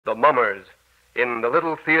The Mummers in the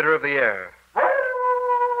Little Theater of the Air.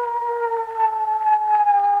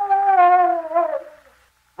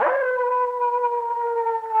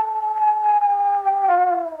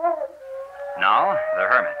 Now, the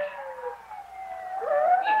Hermit.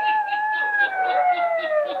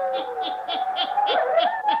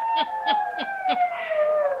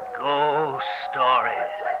 Ghost stories.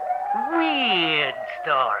 Weird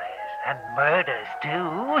stories. And murders,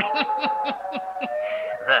 too.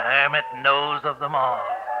 The Hermit knows of them all.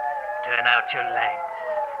 Turn out your lights.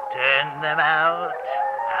 Turn them out.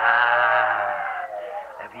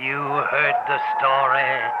 Have you heard the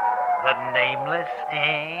story, The Nameless,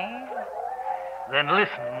 eh? Then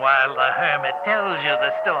listen while the Hermit tells you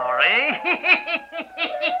the story.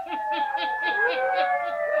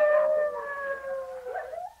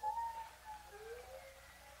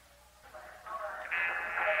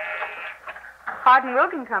 Hardin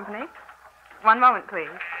Wilkin Company. One moment, please.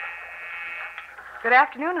 Good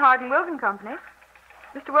afternoon, Hardin Wilkin Company.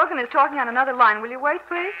 Mr. Wilkin is talking on another line. Will you wait,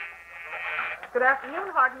 please? Good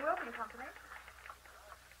afternoon, Hardin Wilkin Company.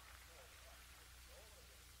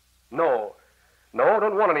 No,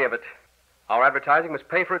 don't want any of it. Our advertising must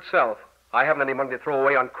pay for itself. I haven't any money to throw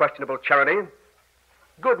away on questionable charity.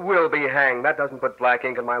 Goodwill be hanged. That doesn't put black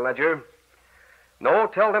ink in my ledger. No,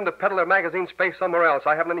 tell them to peddle their magazine space somewhere else.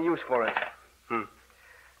 I haven't any use for it.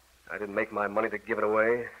 I didn't make my money to give it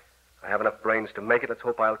away. I have enough brains to make it. Let's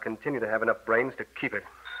hope I'll continue to have enough brains to keep it.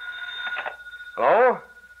 Hello?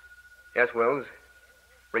 Yes, Wills.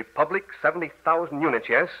 Republic, 70,000 units,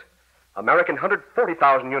 yes. American,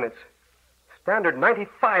 140,000 units. Standard,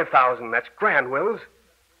 95,000. That's grand, Wills.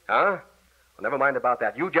 Huh? Well, never mind about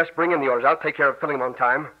that. You just bring in the orders. I'll take care of filling them on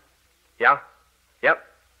time. Yeah? Yep.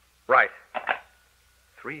 Right.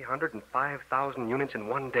 305,000 units in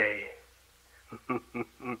one day.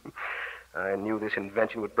 I knew this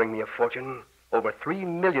invention would bring me a fortune. Over 3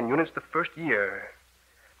 million units the first year.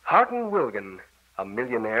 Hardin Wilkin, a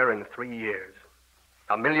millionaire in 3 years.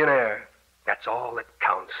 A millionaire. That's all that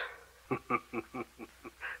counts.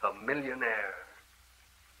 A millionaire.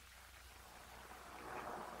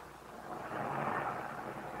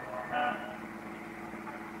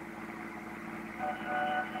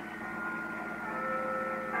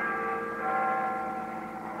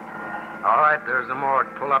 All right, there's the morgue.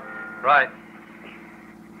 Pull up. Right.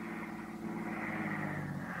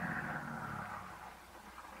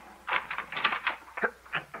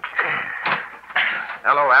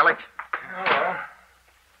 Hello, Alex. Hello.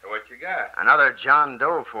 So what you got? Another John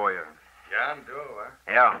Doe for you. John Doe, huh?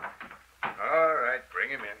 Yeah. All right, bring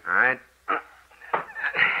him in. All right.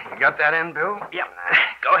 You got that in, Bill? Yep.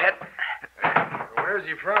 Go ahead. Where's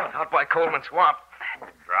he from? Out by Coleman Swamp.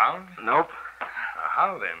 Drowned? Nope.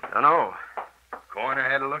 How then? Dunno. Coroner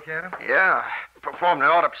had a look at him? Yeah. Performed the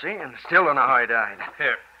autopsy and still don't know how he died.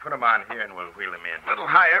 Here, put him on here and we'll wheel him in. A little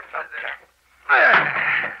higher.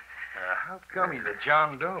 How come he's a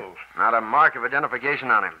John Doe? Not a mark of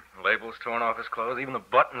identification on him. Labels torn off his clothes, even the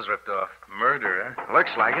buttons ripped off. Murder, huh?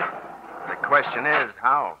 Looks like it. The question is,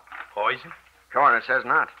 how? Poison? Coroner says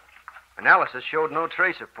not. Analysis showed no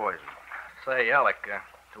trace of poison. Say, Alec,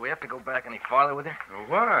 do we have to go back any farther with her?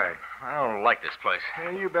 Why? I don't like this place.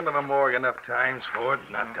 You've been to the morgue enough times for it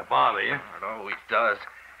not to bother you. It always does.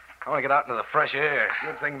 I want to get out into the fresh air.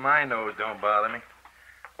 Good thing my nose don't bother me.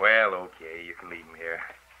 Well, okay, you can leave him here.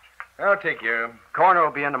 I'll take care of him. Coroner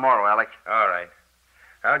will be in tomorrow, Alec. All right.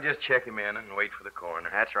 I'll just check him in and wait for the coroner.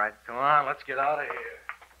 That's right. Come on, let's get out of here.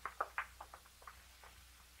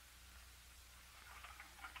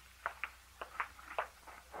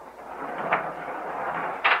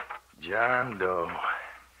 John Doe.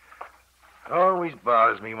 Always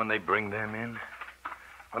bothers me when they bring them in.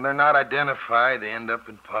 When they're not identified, they end up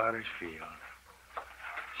in Potter's Field.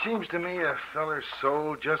 Seems to me a feller's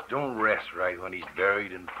soul just don't rest right when he's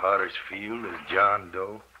buried in Potter's Field as John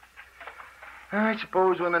Doe. I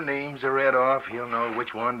suppose when the names are read off, he'll know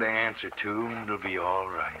which one to answer to, and it'll be all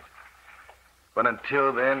right. But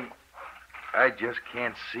until then, I just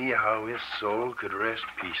can't see how his soul could rest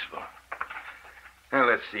peaceful. Now,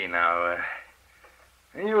 let's see now.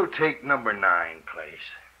 You'll take number 9 place.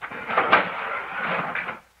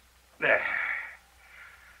 There.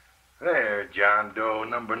 There, John Doe,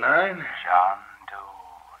 number 9. John Doe,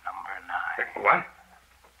 number 9. What?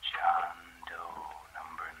 John Doe,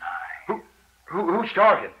 number 9. Who's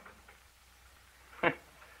talking? You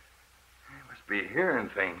must be hearing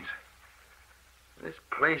things. This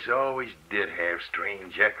place always did have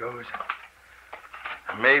strange echoes.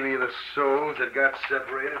 Maybe the souls that got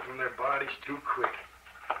separated from their bodies too quick.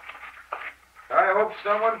 I hope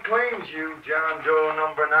someone claims you, John Doe,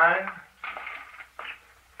 number 9.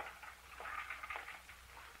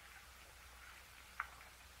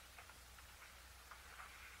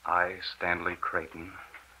 I, Stanley Creighton,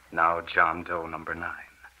 now John Doe number 9,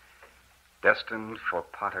 destined for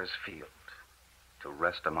Potter's Field, to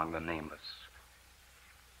rest among the nameless.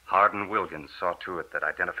 Hardin Wilgan saw to it that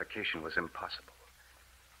identification was impossible.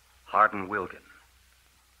 Hardin Wilgan.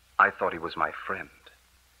 I thought he was my friend.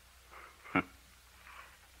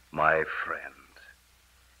 My friend.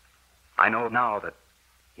 I know now that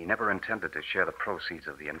he never intended to share the proceeds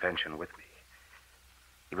of the invention with me.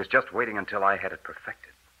 He was just waiting until I had it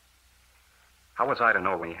perfected. How was I to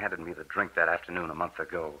know when he handed me the drink that afternoon a month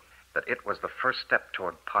ago that it was the first step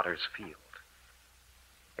toward Potter's Field?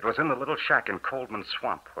 It was in the little shack in Coldman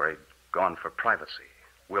Swamp where he'd gone for privacy.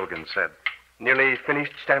 Wilgan said, Nearly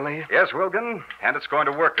finished, Stanley? Yes, Wilgan, and it's going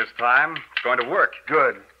to work this time. It's going to work.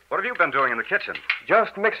 Good. What have you been doing in the kitchen?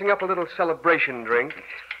 Just mixing up a little celebration drink.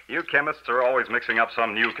 You chemists are always mixing up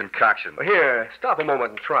some new concoction. Here, stop a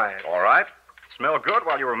moment and try it. All right. Smelled good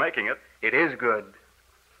while you were making it. It is good.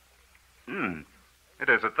 It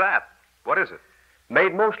is at that. What is it?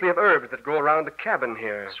 Made mostly of herbs that grow around the cabin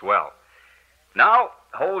here. Swell. Now,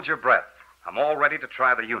 hold your breath. I'm all ready to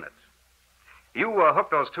try the unit. You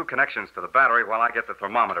hook those 2 connections to the battery while I get the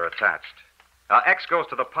thermometer attached. X goes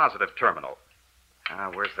to the positive terminal.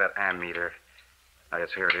 Where's that ammeter? Yes,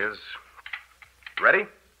 here it is. Ready?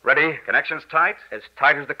 Ready? Connections tight? As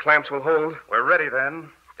tight as the clamps will hold. We're ready, then.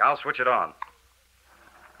 I'll switch it on.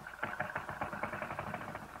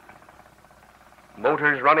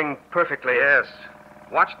 Motor's running perfectly. Yes.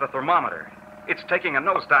 Watch the thermometer. It's taking a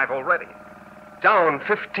nosedive already. Down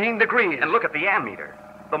 15 degrees. And look at the ammeter.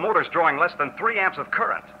 The motor's drawing less than 3 amps of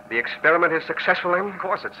current. The experiment is successful, then? Of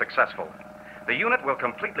course it's successful. The unit will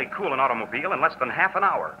completely cool an automobile in less than half an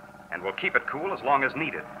hour, and will keep it cool as long as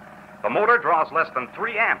needed. The motor draws less than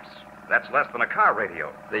 3 amps. That's less than a car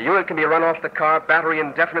radio. The unit can be run off the car battery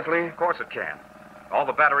indefinitely? Of course it can. All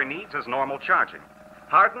the battery needs is normal charging.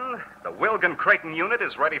 Hardin, the Wilgan Creighton unit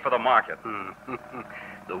is ready for the market.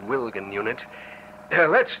 The Wilgan unit.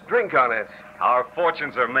 Let's drink on it. Our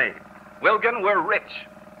fortunes are made. Wilgan, we're rich.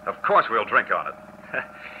 Of course we'll drink on it.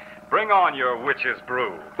 Bring on your witch's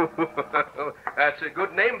brew. That's a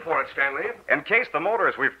good name for it, Stanley. Encase the motor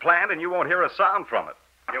as we've planned, and you won't hear a sound from it.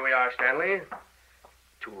 Here we are, Stanley.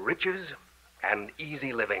 To riches and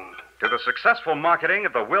easy living. To the successful marketing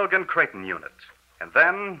of the Wilgan Creighton unit. And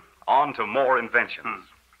then on to more inventions.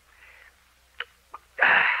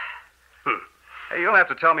 Hey, you'll have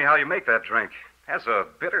to tell me how you make that drink. It has a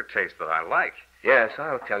bitter taste that I like. Yes,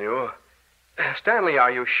 I'll tell you. Stanley,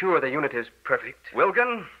 are you sure the unit is perfect?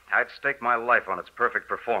 Wilgan, I'd stake my life on its perfect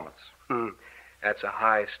performance. That's a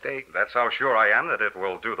high stake. That's how sure I am that it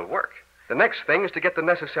will do the work. The next thing is to get the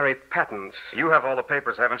necessary patents. You have all the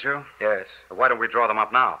papers, haven't you? Yes. Why don't we draw them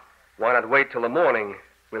up now? Why not wait till the morning?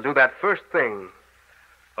 We'll do that first thing.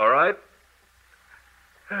 All right.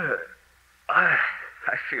 I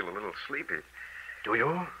feel a little sleepy. Do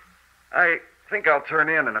you? I think I'll turn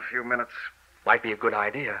in a few minutes. Might be a good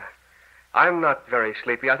idea. I'm not very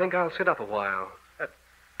sleepy. I think I'll sit up a while. That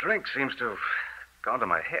drink seems to have gone to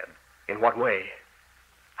my head. In what way?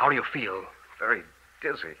 How do you feel? Very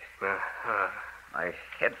dizzy. My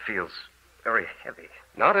head feels very heavy.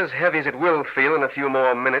 Not as heavy as it will feel in a few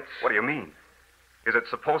more minutes. What do you mean? Is it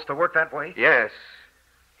supposed to work that way? Yes.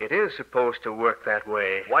 It is supposed to work that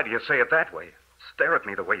way. Why do you say it that way? Stare at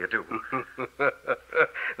me the way you do.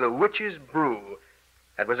 The Witch's Brew.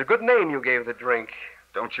 That was a good name you gave the drink.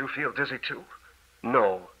 Don't you feel dizzy, too?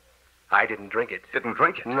 No. I didn't drink it. Didn't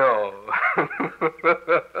drink it? No.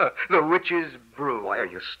 The Witch's Brew. Why are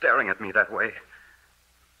you staring at me that way?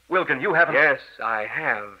 Wilgan, you haven't... Yes, I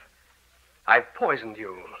have. I've poisoned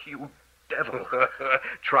you. You devil.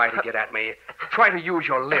 Try to get at me. Try to use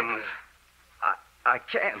your limbs. I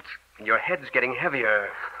can't. Your head's getting heavier.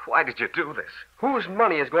 Why did you do this? Whose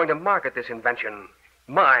money is going to market this invention?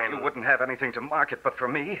 Mine. You wouldn't have anything to market but for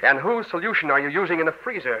me. And whose solution are you using in the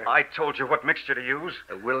freezer? I told you what mixture to use.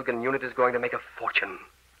 The Wilgan unit is going to make a fortune.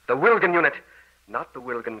 The Wilgan unit, not the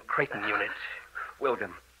Wilgan Creighton unit.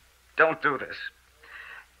 Wilgan, don't do this.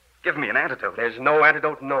 Give me an antidote. There's no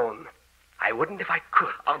antidote known. I wouldn't if I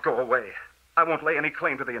could. I'll go away. I won't lay any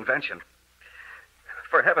claim to the invention.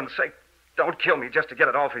 For heaven's sake, don't kill me just to get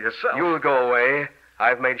it all for yourself. You'll go away.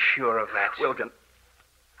 I've made sure of that. Wilgan,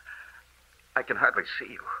 I can hardly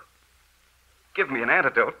see you. Give me an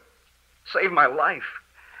antidote. Save my life.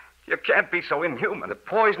 You can't be so inhuman. The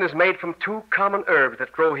poison is made from 2 common herbs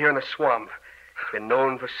that grow here in the swamp. It's been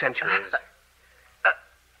known for centuries.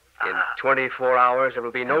 In 24 hours, there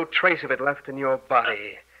will be no trace of it left in your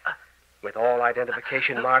body. With all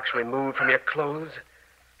identification marks removed from your clothes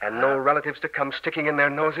and no relatives to come sticking in their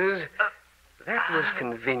noses, That was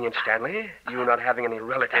convenient, Stanley. You not having any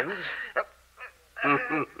relatives.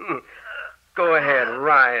 Go ahead,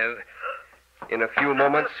 writhe. In a few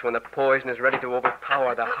moments, when the poison is ready to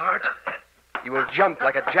overpower the heart, you will jump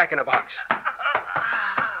like a jack-in-a-box.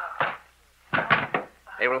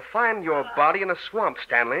 They will find your body in a swamp,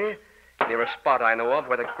 Stanley, near a spot I know of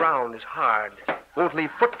where the ground is hard. Won't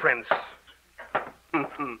leave footprints.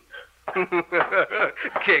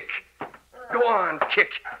 Kick. Go on, kick.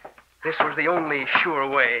 This was the only sure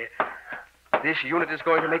way. This unit is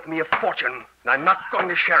going to make me a fortune, and I'm not going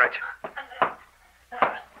to share it.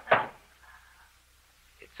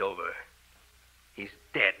 It's over. He's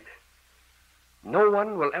dead. No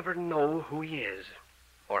one will ever know who he is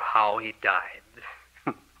or how he died.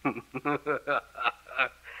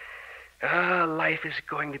 Life is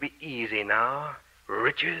going to be easy now.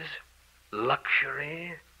 Riches,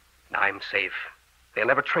 luxury. I'm safe. They'll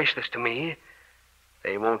never trace this to me.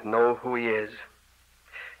 They won't know who he is.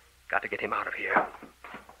 Got to get him out of here.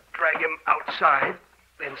 Drag him outside,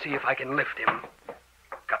 then see if I can lift him.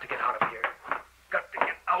 Got to get out of here. Got to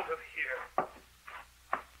get out of here.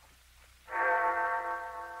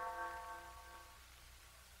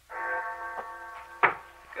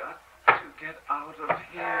 Got to get out of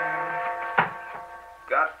here.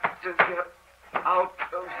 Got to get out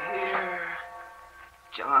of here.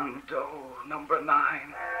 John Doe, number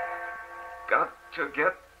 9. Got to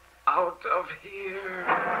get out of here.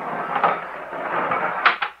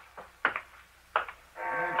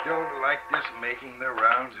 I don't like this making the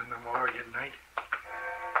rounds in the morgue at night.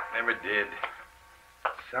 Never did.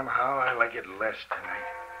 Somehow I like it less tonight.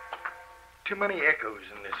 Too many echoes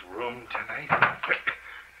in this room tonight.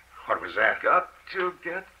 What was that? Got to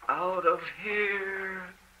get out of here.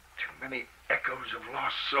 Too many echoes of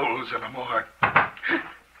lost souls in the morgue.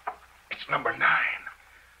 It's number 9.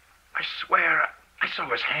 I swear I saw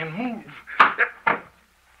his hand move.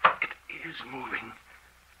 It is moving.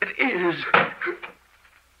 It is.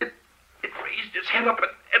 It raised his head up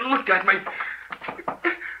and looked at me.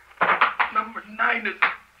 Number 9 is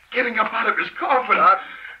getting up out of his coffin. Got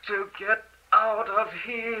to get out of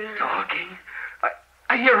here. Talking.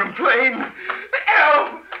 I hear him playing.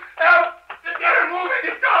 Help! Help! The dead moving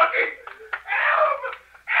is talking. Help!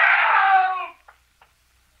 Help!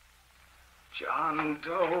 John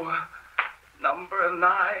Doe, number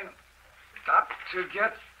 9. Got to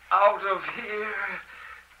get out of here.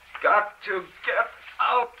 Got to get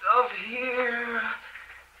out of here.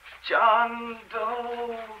 John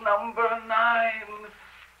Doe, number 9.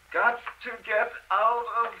 Got to get out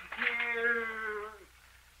of here.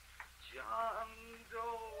 John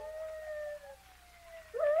Doe.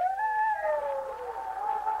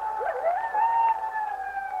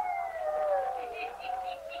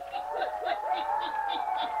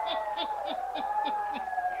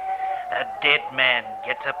 A dead man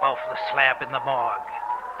gets up off the slab in the morgue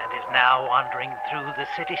and is now wandering through the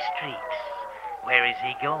city streets. Where is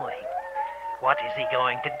he going? What is he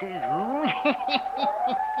going to do?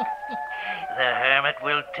 The hermit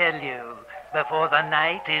will tell you before the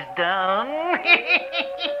night is done.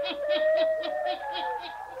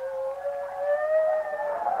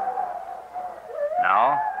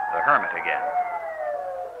 Now, the hermit again.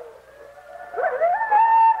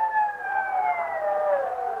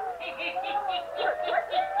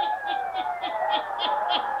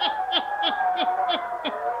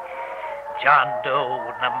 John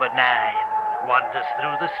Doe, number 9, wanders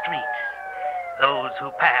through the streets. Those who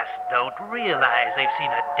pass don't realize they've seen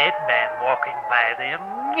a dead man walking by them.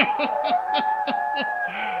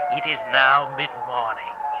 It is now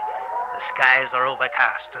mid-morning. The skies are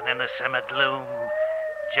overcast, and in the semi-gloom,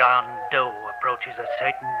 John Doe approaches a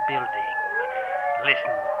certain building.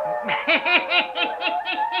 Listen.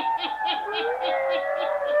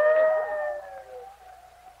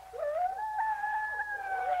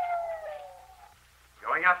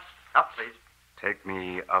 Going up. Up, please. Take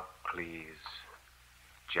me up, please.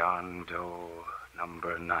 John Doe,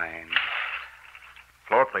 number 9.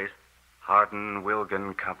 Floor, please. Hardin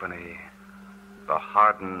Wilgan Company. The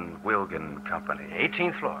Hardin Wilgan Company.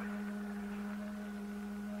 18th floor.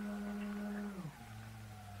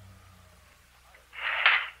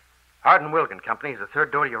 Hardin Wilgan Company is the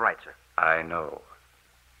third door to your right, sir. I know.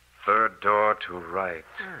 Third door to right.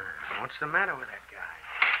 What's the matter with that guy?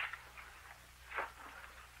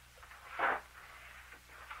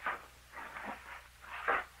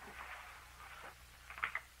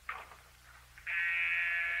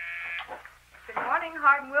 Good morning,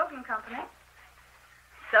 Hardin Wilgan Company.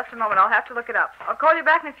 Just a moment. I'll have to look it up. I'll call you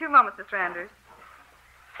back in a few moments, Mr. Anders.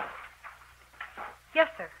 Yes,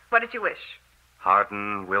 sir. What did you wish?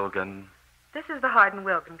 Hardin Wilgan. This is the Hardin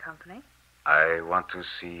Wilgan Company. I want to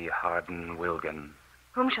see Hardin Wilgan.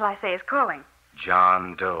 Whom shall I say is calling?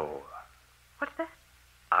 John Doe. What's that?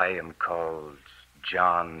 I am called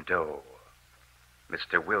John Doe.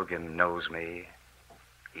 Mr. Wilgan knows me.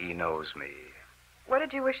 He knows me. What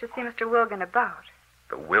did you wish to see Mr. Wilgan about?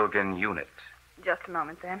 The Wilgan unit. Just a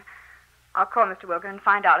moment, then. I'll call Mr. Wilgan and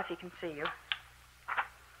find out if he can see you.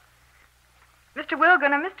 Mr.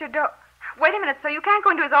 Wilgan or Mr. Doe... Wait a minute, sir. You can't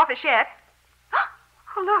go into his office yet.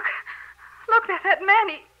 Oh, look. Look, there's that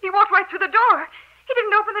man. He walked right through the door. He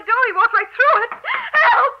didn't open the door. He walked right through it.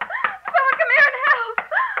 Help! Someone come here and help.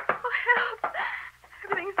 Oh, help.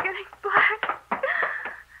 Everything's getting black.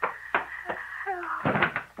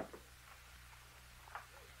 Help.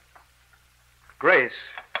 Grace.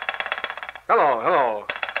 Hello.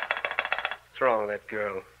 What's wrong with that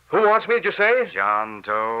girl? Who wants me, did you say? John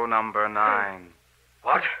Doe, number 9.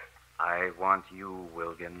 What? I want you,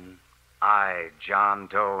 Wilgan. I, John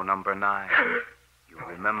Doe, number 9. You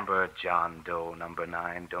remember John Doe, number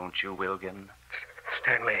 9, don't you, Wilgan?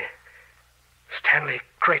 Stanley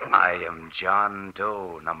Creighton. I am John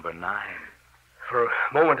Doe, number 9. For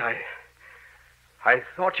a moment, I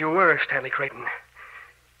thought you were Stanley Creighton.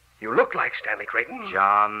 You look like Stanley Creighton.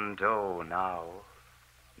 John Doe now,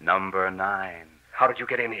 number 9. How did you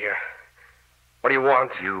get in here? What do you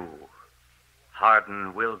want? You,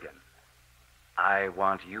 Hardin Wilgan. I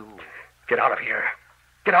want you. Get out of here.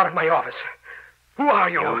 Get out of my office. Who are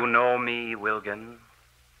you? You know me, Wilgan.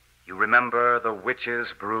 You remember the witch's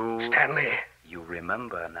brew? Stanley. You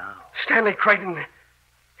remember now. Stanley Creighton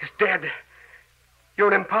is dead.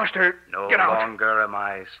 You're an imposter. No Get out. longer am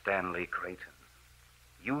I Stanley Creighton.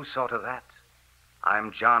 You saw to that.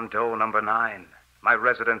 I'm John Doe, number 9. My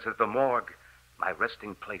residence is the morgue. My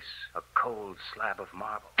resting place, a cold slab of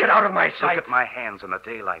marble. Get out of my sight. Look at my hands in the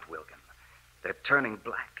daylight, Wilgan. They're turning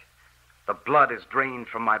black. The blood is drained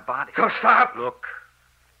from my body. So stop. Look,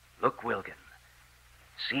 Wilgan.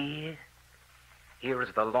 See? Here is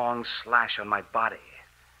the long slash on my body.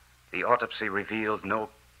 The autopsy revealed no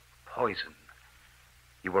poison.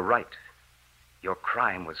 You were right. Your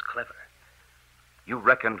crime was clever. You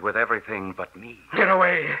reckoned with everything but me. Get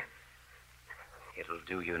away. It'll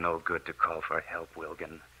do you no good to call for help,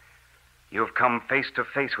 Wilgan. You've come face to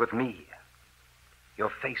face with me.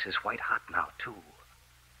 Your face is white hot now, too.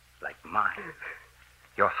 Like mine.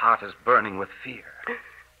 Your heart is burning with fear.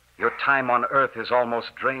 Your time on Earth is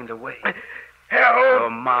almost drained away. Help! Your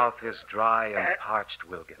mouth is dry and parched,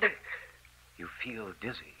 Wilgan. You feel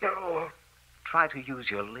dizzy. No. Try to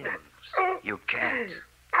use your limbs. You can't.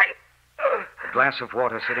 A glass of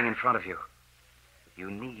water sitting in front of you. You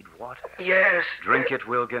need water. Yes. Drink it,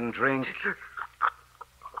 Wilgan, drink.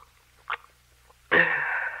 It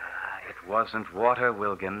wasn't water,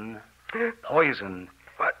 Wilgan. Poison.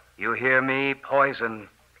 What? You hear me? Poison.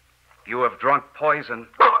 You have drunk poison.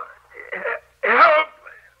 Oh, help!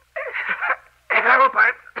 Help!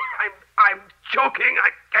 I'm choking. I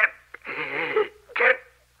can't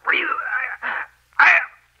breathe.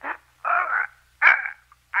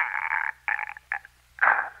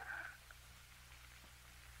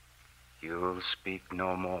 You'll speak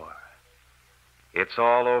no more. It's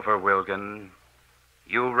all over, Wilgan.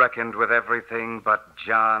 You reckoned with everything but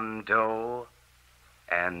John Doe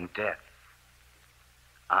and death.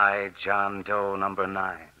 I, John Doe, number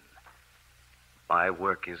 9. My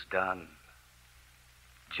work is done.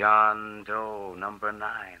 John Doe, number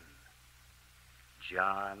 9.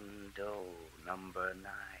 John Doe, number 9.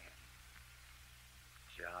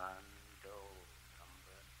 John Doe,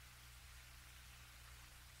 number...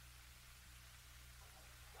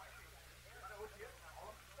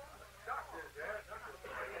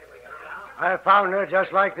 I found her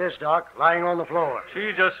just like this, Doc, lying on the floor.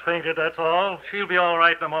 She just fainted, that's all. She'll be all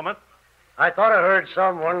right in a moment. I thought I heard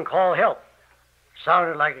someone call help.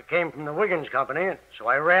 Sounded like it came from the Wiggins Company, so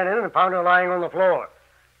I ran in and found her lying on the floor.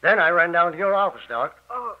 Then I ran down to your office, Doc.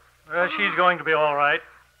 She's going to be all right.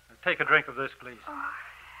 Take a drink of this, please.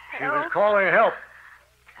 She was calling help.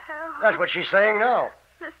 Help. That's what she's saying now.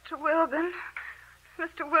 Mr. Wilgan.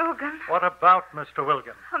 Mr. Wilgan. What about Mr.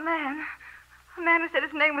 Wilgan? A man who said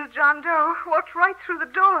his name was John Doe walked right through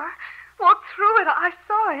the door. Walked through it. I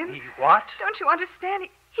saw him. He what? Don't you understand?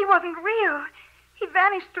 He wasn't real. He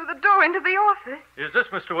vanished through the door into the office. Is this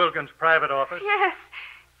Mr. Wilgan's private office? Yes.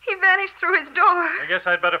 He vanished through his door. I guess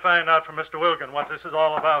I'd better find out from Mr. Wilgan what this is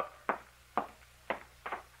all about.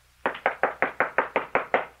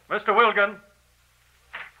 Mr. Wilgan.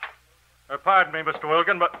 Pardon me, Mr.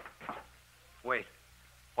 Wilgan, but... Wait.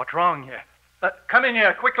 What's wrong here? Come in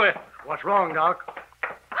here, quickly. What's wrong, Doc?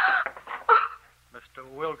 Mr.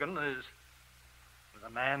 Wilgan is... The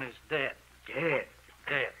man is dead. Dead.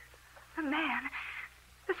 Dead. The man,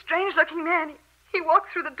 the strange-looking man, he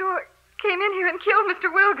walked through the door, came in here and killed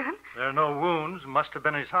Mr. Wilgan. There are no wounds. Must have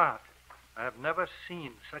been his heart. I have never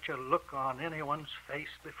seen such a look on anyone's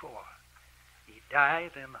face before. He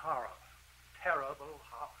died in horror. Terrible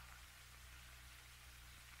horror.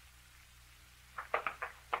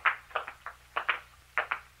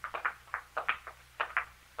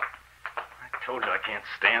 I told you I can't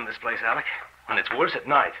stand this place, Alec. And it's worse at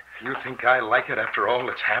night. You think I like it after all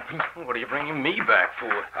that's happened? What are you bringing me back for?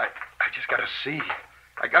 I just gotta see.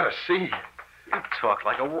 I gotta see. You talk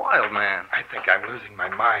like a wild man. I think I'm losing my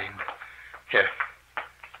mind. Here.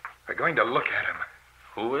 We're going to look at him.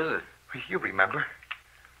 Who is it? You remember?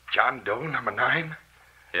 John Doe, number 9?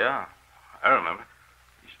 Yeah, I remember.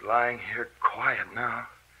 He's lying here quiet now.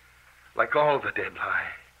 Like all the dead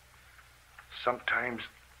lie. Sometimes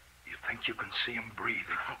you think you can see him breathing.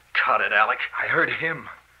 Cut it, Alec. I heard him.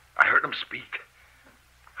 I heard him speak.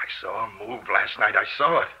 I saw him move last night. I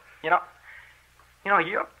saw it. You know,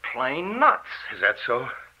 you're plain nuts. Is that so?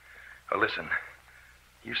 Well, listen.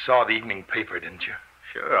 You saw the evening paper, didn't you?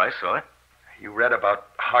 Sure, I saw it. You read about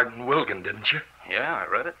Hardin Wilgan, didn't you? Yeah, I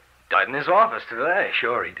read it. Died in his office today.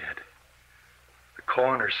 Sure he did. The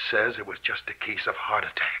coroner says it was just a case of heart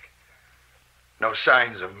attack. No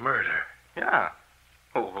signs of murder. Yeah.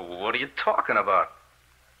 What are you talking about?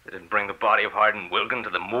 They didn't bring the body of Hardin Wilgan to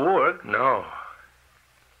the morgue. No.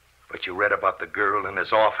 But you read about the girl in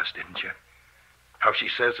his office, didn't you? How she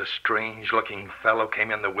says a strange-looking fellow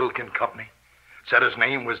came in the Wilgan company, said his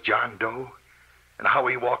name was John Doe, and how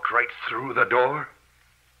he walked right through the door.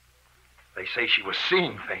 They say she was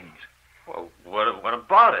seeing things. Well, what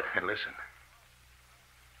about it? And listen,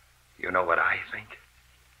 you know what I think?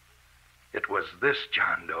 It was this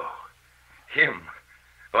John Doe, him,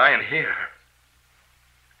 lying here.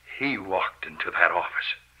 He walked into that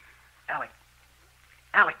office.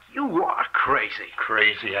 Alec, you are crazy.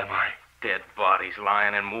 Crazy, am I? Dead bodies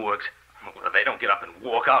lying in morgues. Well, they don't get up and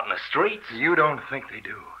walk out in the streets. You don't think they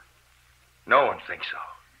do. No one thinks so.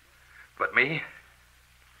 But me,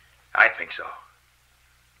 I think so.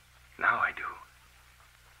 Now I do.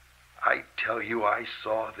 I tell you, I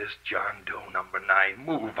saw this John Doe number 9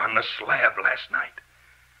 move on the slab last night.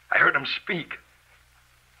 I heard him speak.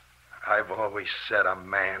 I've always said a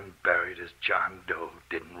man buried as John Doe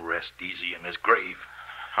didn't rest easy in his grave.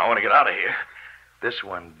 I want to get out of here. This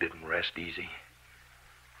one didn't rest easy.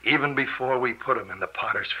 Even before we put him in the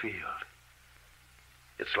potter's field.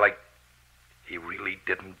 It's like he really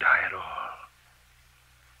didn't die at all.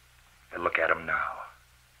 And look at him now.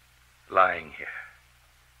 Lying here.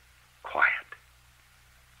 Quiet.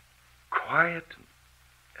 Quiet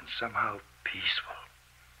and somehow peaceful.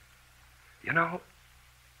 You know,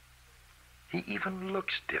 he even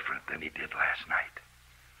looks different than he did last night.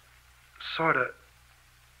 Sort of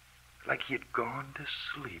like he had gone to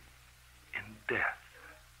sleep in death.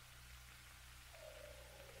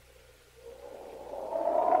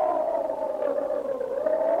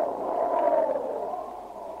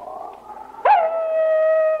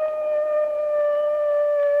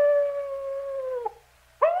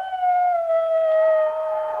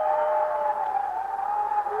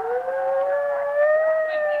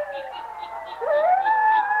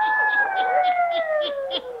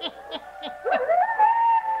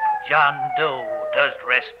 John Doe does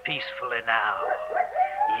rest peacefully now.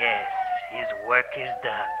 Yes, his work is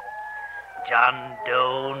done. John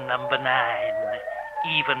Doe number 9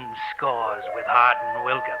 even scores with Hardin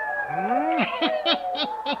Wilgan.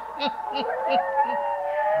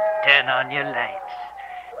 Turn on your lights.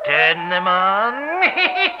 Turn them on.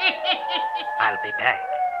 I'll be back.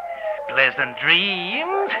 Pleasant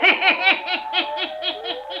dreams.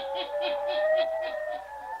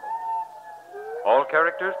 All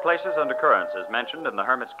characters, places, and occurrences mentioned in the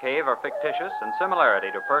Hermit's Cave are fictitious, and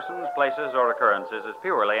similarity to persons, places, or occurrences is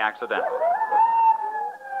purely accidental.